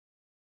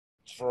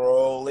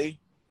Truly.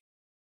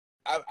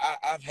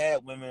 I've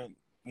had women,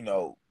 you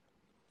know,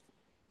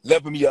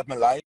 level me up in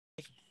life,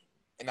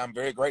 and I'm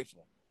very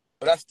grateful.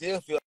 But I still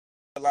feel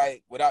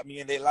like without me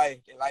in their life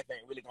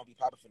ain't really gonna be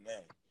popping for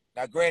them.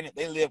 Now, granted,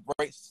 they live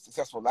great,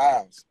 successful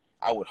lives,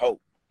 I would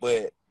hope.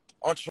 But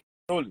on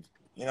truly,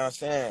 you know what I'm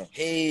saying?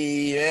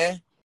 Hey,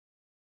 man,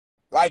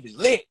 life is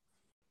lit.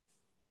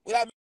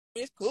 Without me,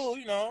 it's cool,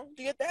 you know.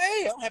 Do your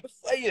thing. I'm happy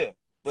for you.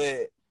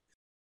 But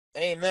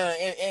ain't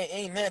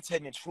nothing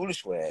taking it truly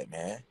swag,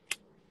 man.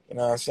 You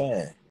know what I'm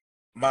saying?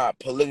 My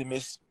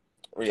polygamous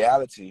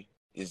reality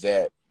is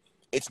that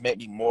it's made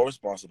me more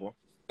responsible.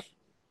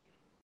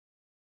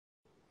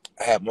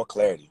 I have more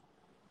clarity.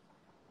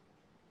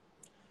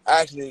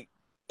 I actually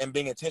am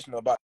being intentional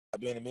about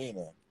being a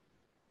millionaire.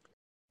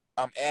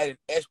 I'm adding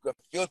extra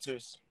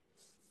filters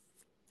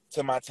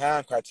to my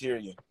time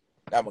criteria.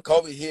 Now, when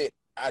COVID hit,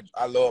 I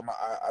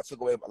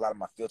took away a lot of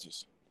my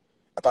filters.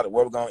 I thought the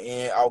world was going to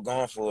end. I was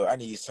going for it. I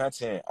need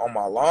content on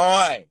my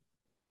line.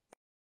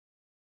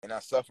 And I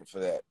suffered for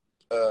that.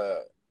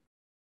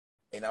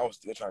 And I was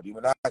still trying to be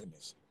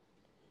monogamous.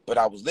 But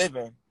I was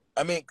living.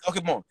 I mean,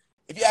 okay, come on.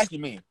 If you're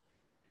asking me,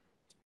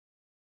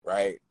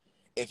 right,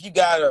 if you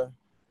got a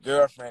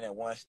girlfriend in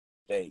one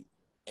state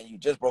and you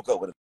just broke up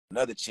with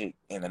another chick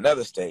in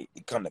another state,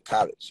 you come to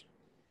college.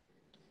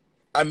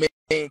 I mean,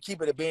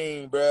 keep it a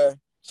bean, bruh.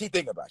 She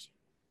think about you.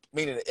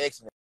 Meaning the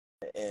ex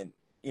and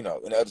you know,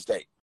 in the other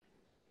state.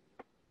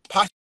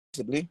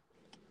 Possibly.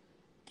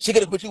 She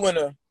could have put you in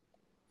a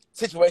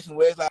situation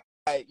where it's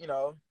like, you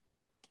know,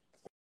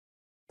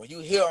 when you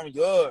hear I'm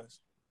yours,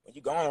 when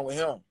you going with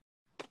him.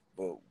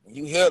 But when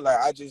you hear, like,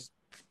 I just,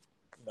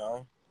 you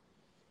know,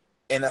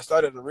 and I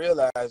started to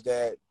realize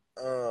that,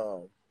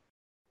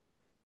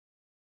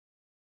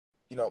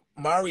 you know,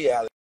 my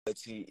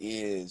reality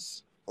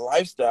is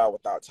lifestyle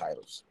without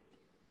titles,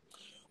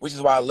 which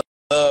is why I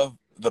love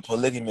the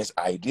polygamous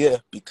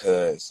idea,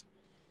 because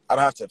I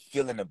don't have to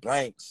fill in the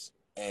blanks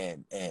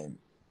and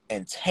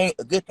taint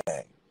a good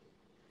thing.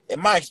 In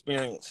my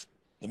experience,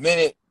 the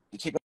minute the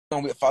chick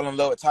gonna fall in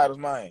love with titles,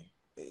 man,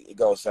 it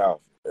goes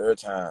south every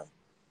time.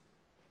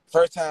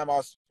 First time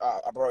I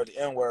brought the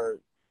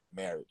N-word,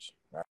 marriage,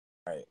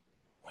 right?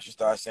 Once you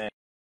start saying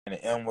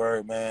the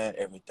N-word, man,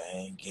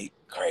 everything get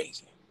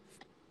crazy.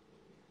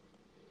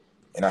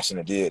 And I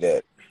shouldn't have did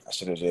that. I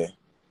should have just,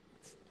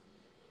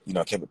 you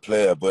know, kept it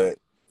player. But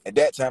at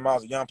that time, I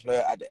was a young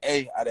player out of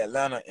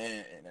Atlanta.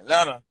 And in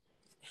Atlanta,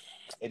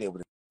 it is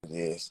what it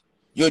is.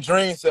 You're a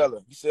dream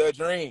seller. You sell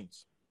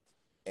dreams.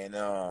 And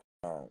I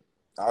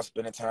was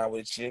spending time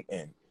with a chick,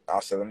 and I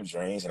was selling the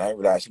dreams, and I didn't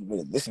realize she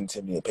really listened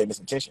to me and paid me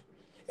some attention.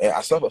 And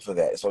I suffered for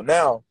that. So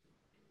now,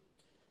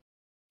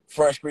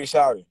 Front Street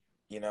shouting,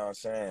 you know what I'm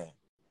saying?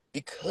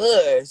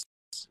 Because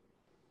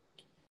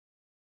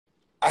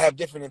I have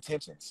different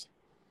intentions.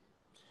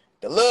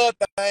 The love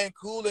thing,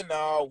 cool and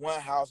all,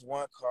 one house,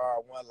 one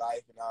car, one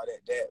life, and all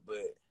that.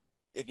 But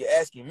if you're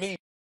asking me,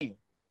 I'd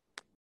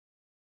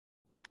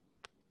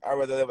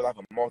rather live a life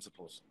of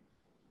multiples.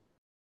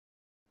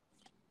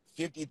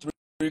 53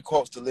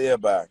 quotes to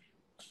live by.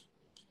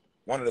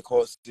 One of the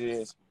quotes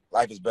is,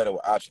 life is better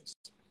with options.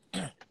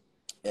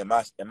 in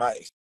my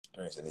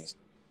experience, at least.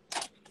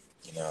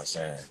 You know what I'm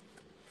saying?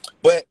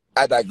 But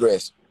I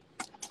digress.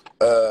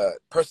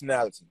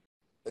 Personality.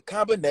 The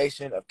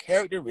combination of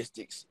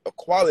characteristics or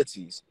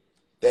qualities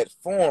that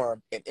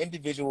form an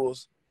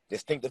individual's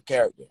distinctive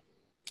character.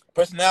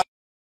 Personality,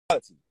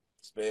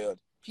 spelled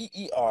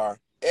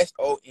Personality.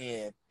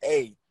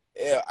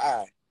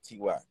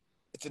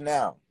 It's a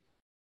noun,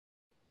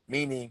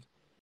 meaning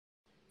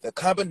the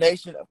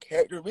combination of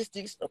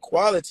characteristics or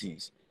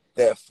qualities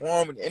that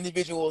form an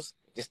individual's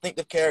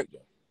distinctive character.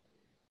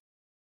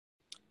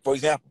 For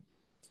example,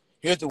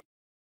 here's the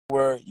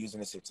word used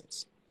in a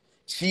sentence.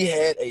 She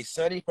had a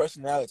sunny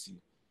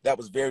personality that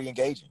was very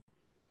engaging.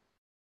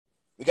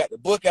 We got the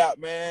book out,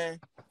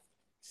 man.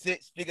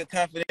 6-Figure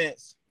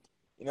Confidence.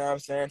 You know what I'm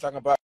saying? Talking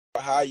about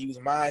how I use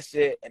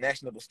mindset and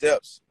actionable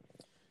steps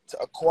to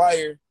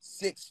acquire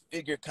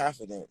 6-figure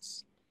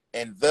confidence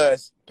and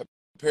thus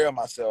propel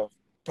myself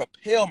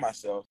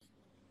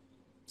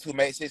to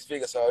make 6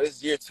 figures. So this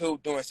is year 2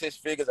 doing 6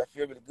 figures. I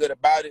feel really good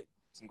about it.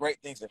 Some great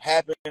things have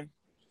happened.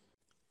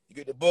 You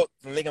get the book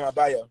from the link in my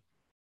bio.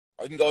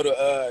 Or you can go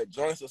to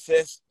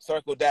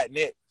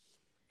joinsuccesscircle.net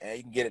and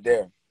you can get it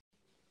there.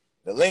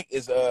 The link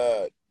is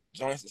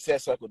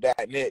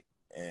joinsuccesscircle.net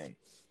and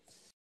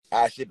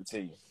I'll ship it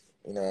to you.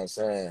 You know what I'm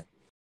saying?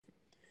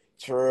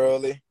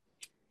 Truly.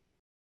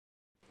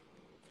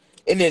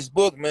 In this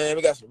book, man,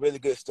 we got some really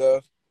good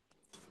stuff.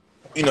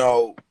 You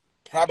know,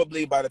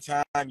 probably by the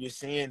time you're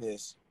seeing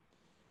this,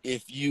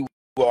 if you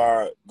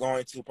are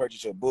going to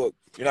purchase your book,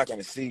 you're not going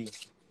to see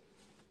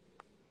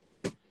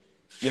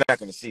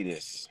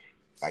this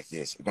like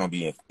this. It's going to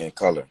be in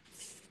color.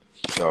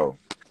 So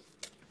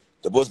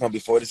the book's going to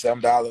be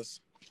 $47.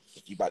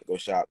 If you about to go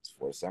shop, it's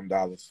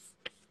 $47.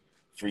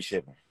 Free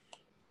shipping.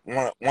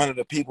 One of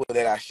the people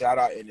that I shout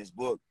out in this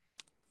book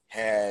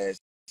has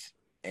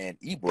an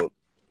ebook.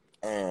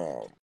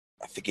 I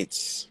think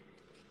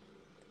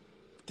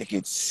think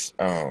it's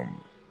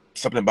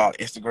something about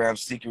Instagram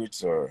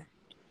secrets or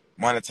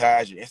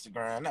monetize your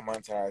Instagram. Not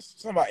monetize,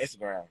 something about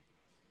Instagram.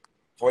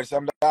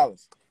 $47.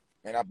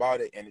 And I bought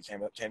it and it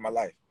changed my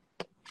life.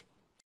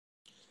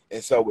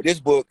 And so with this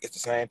book, it's the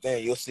same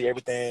thing. You'll see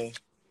everything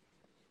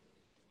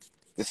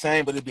the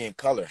same, but it'll be in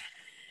color.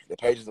 The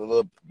pages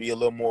will be a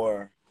little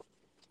more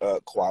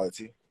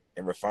quality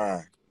and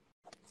refined.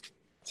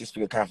 Just for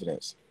your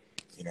confidence.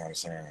 You know what I'm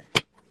saying?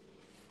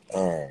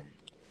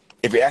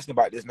 If you're asking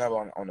about this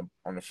number on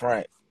the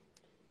front,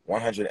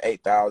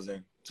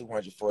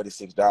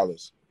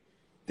 $108,246.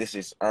 This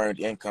is earned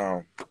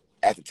income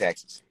after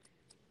taxes.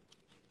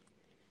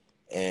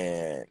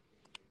 And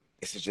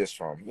this is just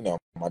from,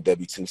 my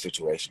W-2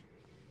 situation.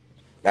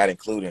 Not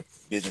including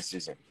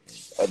businesses and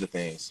other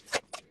things,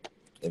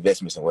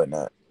 investments and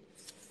whatnot.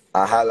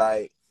 I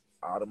highlight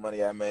all the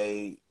money I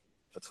made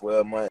for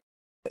 12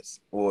 months,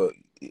 or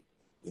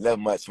 11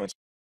 months,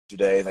 22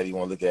 days, how you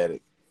want to look at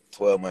it.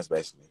 12 months,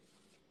 basically.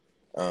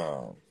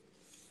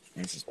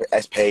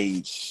 That's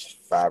page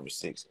 5 or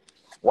 6.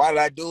 Why did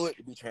I do it?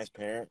 To be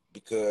transparent,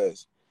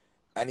 because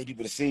I need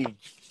people to see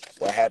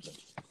what happened.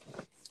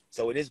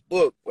 So in this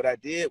book, what I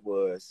did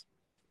was,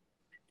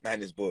 not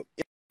in this book,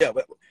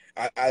 but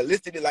I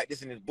listed it like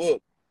this in this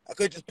book. I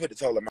could just put the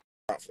total amount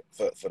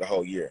for the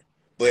whole year.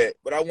 But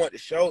what I want to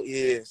show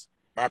is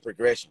my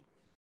progression.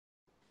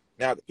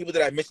 Now, the people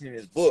that I mentioned in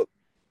this book,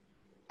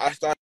 I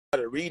started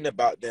reading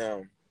about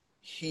them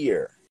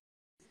here.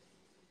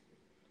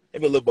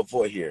 Maybe a little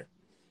before here.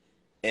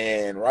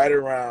 And right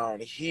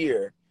around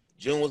here,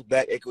 June was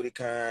Black Equity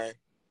Con.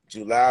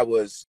 July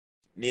was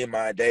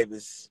Nehemiah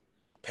Davis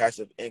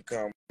Passive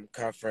Income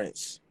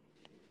Conference.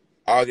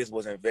 August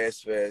was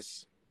Invest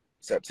Fest.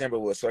 September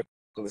was Circle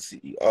of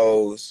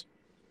CEOs.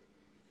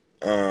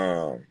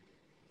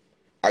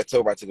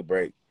 October, I took a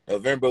break.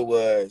 November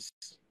was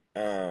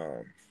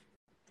Lana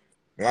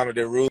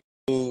Del Rouge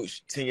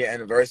 10-year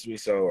anniversary.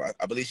 So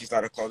I believe she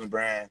started a clothing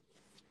brand.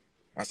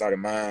 I started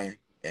mine.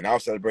 And I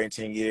was celebrating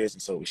 10 years,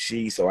 and so was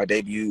she. So I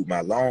debuted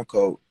my long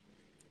coat,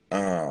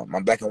 my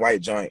black and white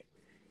joint,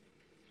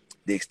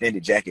 the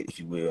extended jacket, if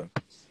you will.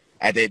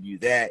 I debuted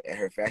that at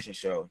her fashion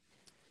show.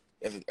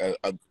 It was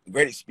a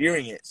great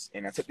experience,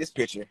 and I took this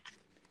picture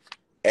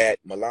at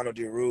Milano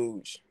Del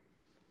Rouge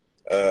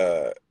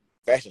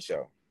fashion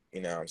show. You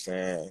know what I'm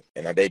saying?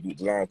 And I debuted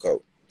the long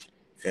coat.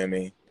 Feel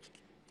me?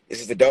 This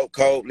is the dope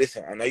coat.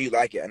 Listen, I know you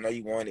like it. I know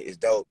you want it. It's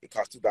dope. It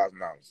costs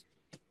 $2,000.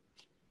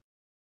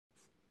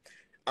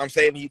 I'm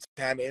saving you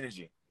time and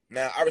energy.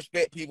 Now, I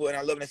respect people, and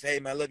I love them to say, hey,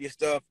 man, I love your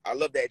stuff. I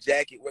love that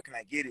jacket. Where can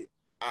I get it?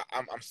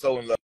 I'm so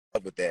in love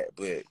with that.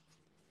 But,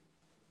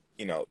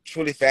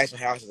 truly fashion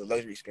house is a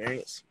luxury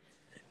experience.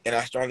 And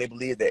I strongly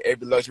believe that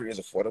every luxury is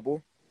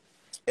affordable.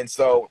 And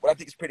so what I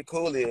think is pretty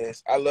cool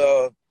is I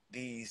love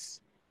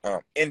these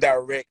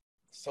indirect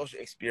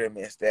social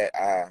experiments that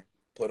I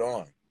put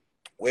on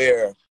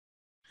where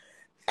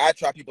I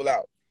try people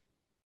out.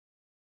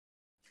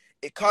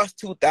 It costs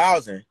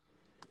 $2,000.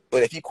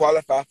 But if you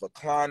qualify for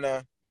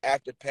Klarna,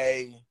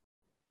 Afterpay,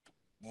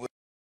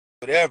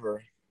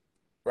 whatever,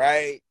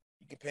 right,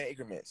 you can pay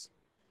increments.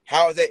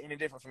 How is that any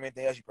different from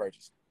anything else you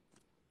purchase?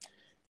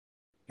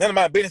 None of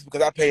my business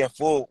because I pay in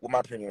full with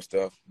my premium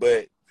stuff.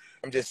 But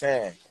I'm just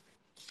saying.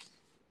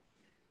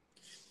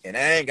 And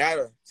I ain't got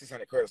a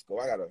 600 credit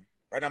score.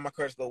 Right now my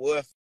credit score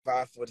was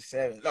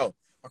 547. No,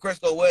 my credit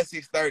score was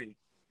 630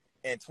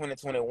 in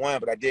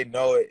 2021, but I didn't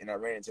know it and I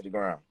ran into the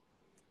ground.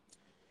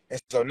 And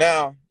so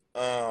now,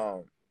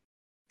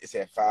 it's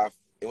at 5.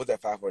 It was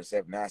at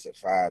 547. Now it's at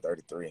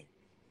 533.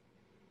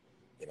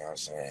 You know what I'm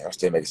saying? I'm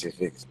still making 6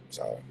 figures.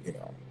 So,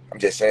 I'm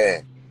just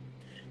saying.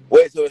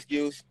 What's your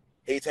excuse?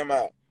 He talking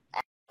about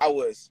I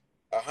was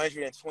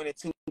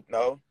 122.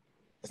 No,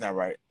 that's not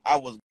right. I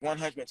was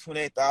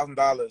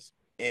 $128,000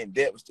 in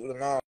debt with student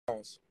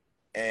loans,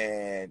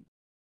 and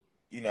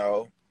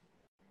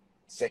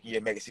second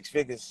year making 6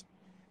 figures.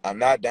 I'm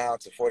now down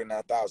to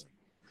 49,000.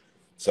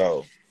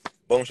 So,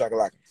 boom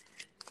shakalaka.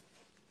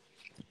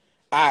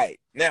 All right,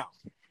 now,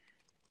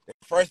 the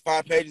first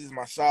 5 pages is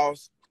my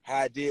sauce, how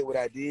I did what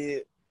I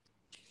did,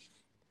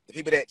 the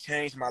people that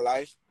changed my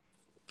life,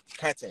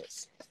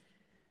 contents.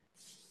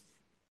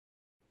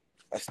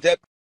 A step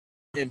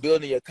in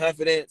building your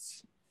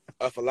confidence,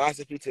 a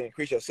philosophy to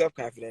increase your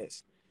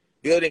self-confidence,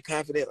 building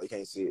confidence, you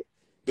can't see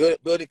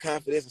it, building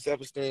confidence and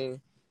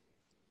self-esteem,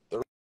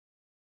 the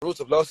roots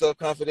of low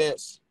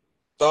self-confidence,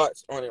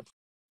 thoughts on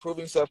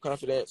improving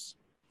self-confidence,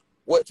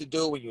 what to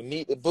do when you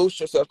need to boost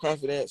your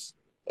self-confidence,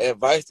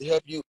 advice to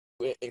help you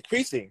with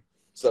increasing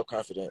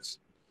self-confidence.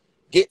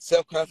 Get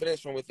self-confidence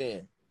from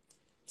within.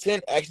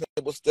 10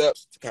 actionable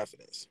steps to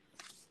confidence.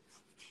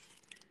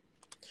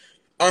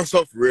 I'm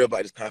so for real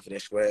about this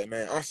confidence squad,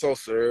 man. I'm so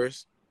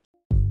serious.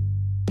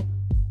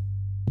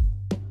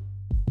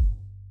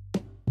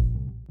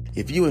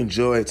 If you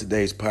enjoyed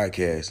today's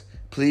podcast,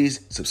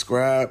 please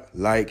subscribe,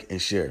 like,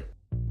 and share.